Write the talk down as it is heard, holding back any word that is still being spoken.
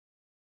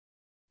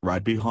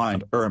Right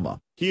behind Irma,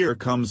 here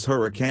comes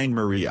Hurricane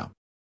Maria.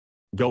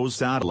 GO's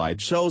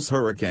satellite shows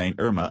Hurricane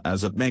Irma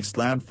as it makes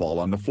landfall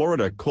on the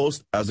Florida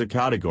coast as a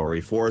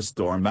Category 4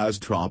 storm as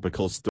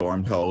Tropical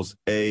Storm GO's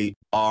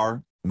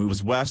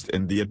moves west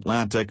in the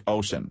Atlantic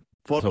Ocean.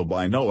 Photo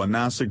by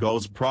NASA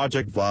GO's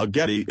Project Vlog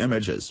Getty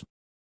Images.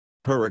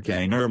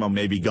 Hurricane Irma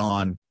may be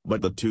gone,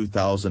 but the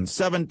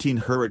 2017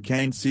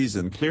 hurricane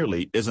season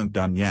clearly isn't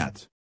done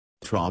yet.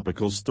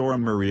 Tropical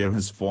Storm Maria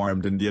has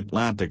formed in the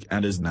Atlantic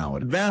and is now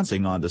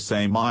advancing on the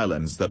same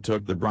islands that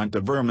took the brunt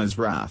of Irma's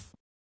wrath.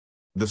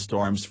 The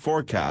storm's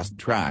forecast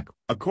track,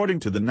 according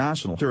to the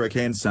National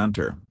Hurricane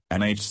Center,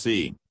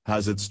 NHC,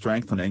 has it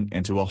strengthening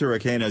into a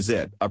hurricane as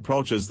it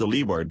approaches the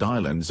Leeward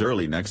Islands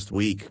early next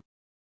week.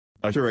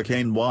 A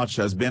hurricane watch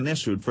has been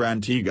issued for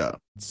Antigua,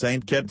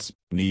 St. Kitts,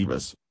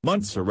 Nevis,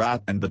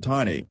 Montserrat and the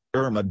tiny,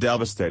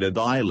 Irma-devastated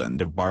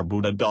island of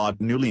Barbuda.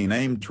 Newly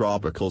named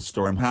Tropical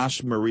Storm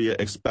Maria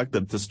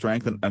expected to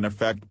strengthen and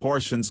affect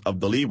portions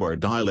of the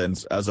Leeward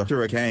Islands as a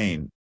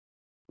hurricane.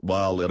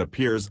 While it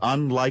appears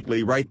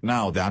unlikely right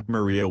now that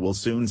Maria will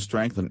soon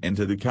strengthen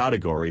into the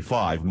Category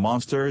 5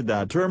 monster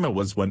that Irma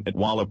was when it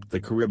walloped the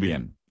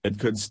Caribbean, it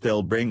could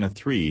still bring a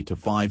 3 to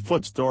 5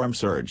 foot storm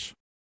surge.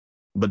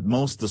 But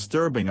most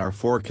disturbing are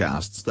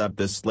forecasts that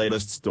this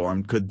latest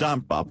storm could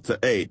dump up to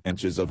 8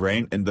 inches of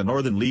rain in the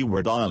northern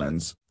Leeward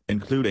Islands,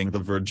 including the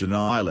Virgin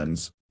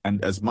Islands,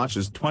 and as much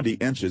as 20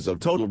 inches of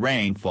total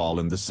rainfall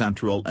in the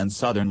central and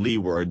southern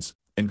Leewards,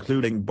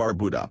 including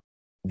Barbuda.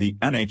 The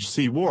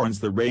NHC warns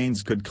the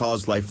rains could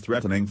cause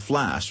life-threatening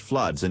flash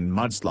floods and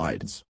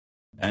mudslides.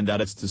 And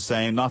that it's to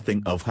say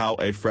nothing of how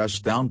a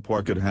fresh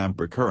downpour could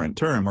hamper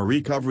current Irma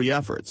recovery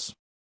efforts.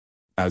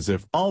 As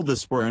if all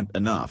this weren't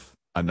enough,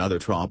 another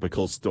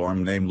tropical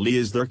storm named Lee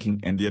is lurking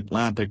in the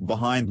Atlantic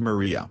behind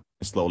Maria,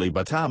 slowly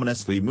but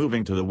ominously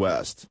moving to the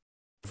west.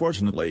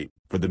 Fortunately,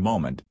 for the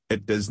moment,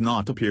 it does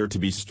not appear to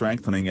be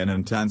strengthening in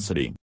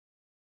intensity.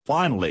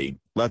 Finally,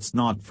 let's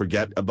not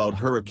forget about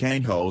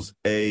Hurricane GO's,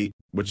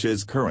 which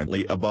is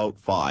currently about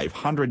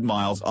 500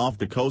 miles off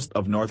the coast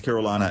of North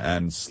Carolina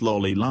and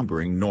slowly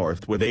lumbering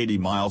north with 80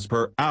 miles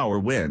per hour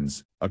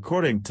winds,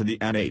 according to the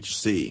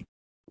NHC.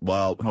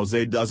 While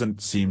Jose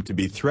doesn't seem to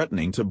be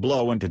threatening to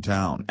blow into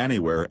town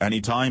anywhere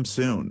anytime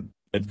soon,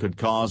 it could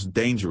cause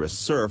dangerous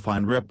surf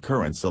and rip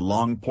currents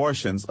along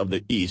portions of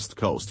the East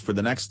Coast for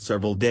the next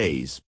several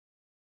days.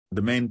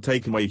 The main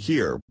takeaway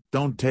here,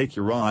 don't take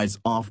your eyes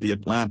off the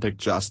Atlantic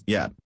just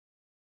yet.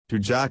 To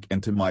jack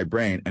into my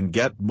brain and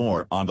get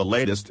more on the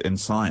latest in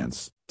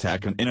science,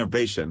 tech and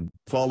innovation,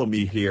 follow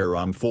me here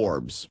on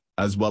Forbes,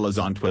 as well as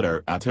on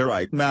Twitter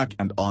 @IriteMac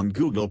and on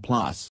Google+.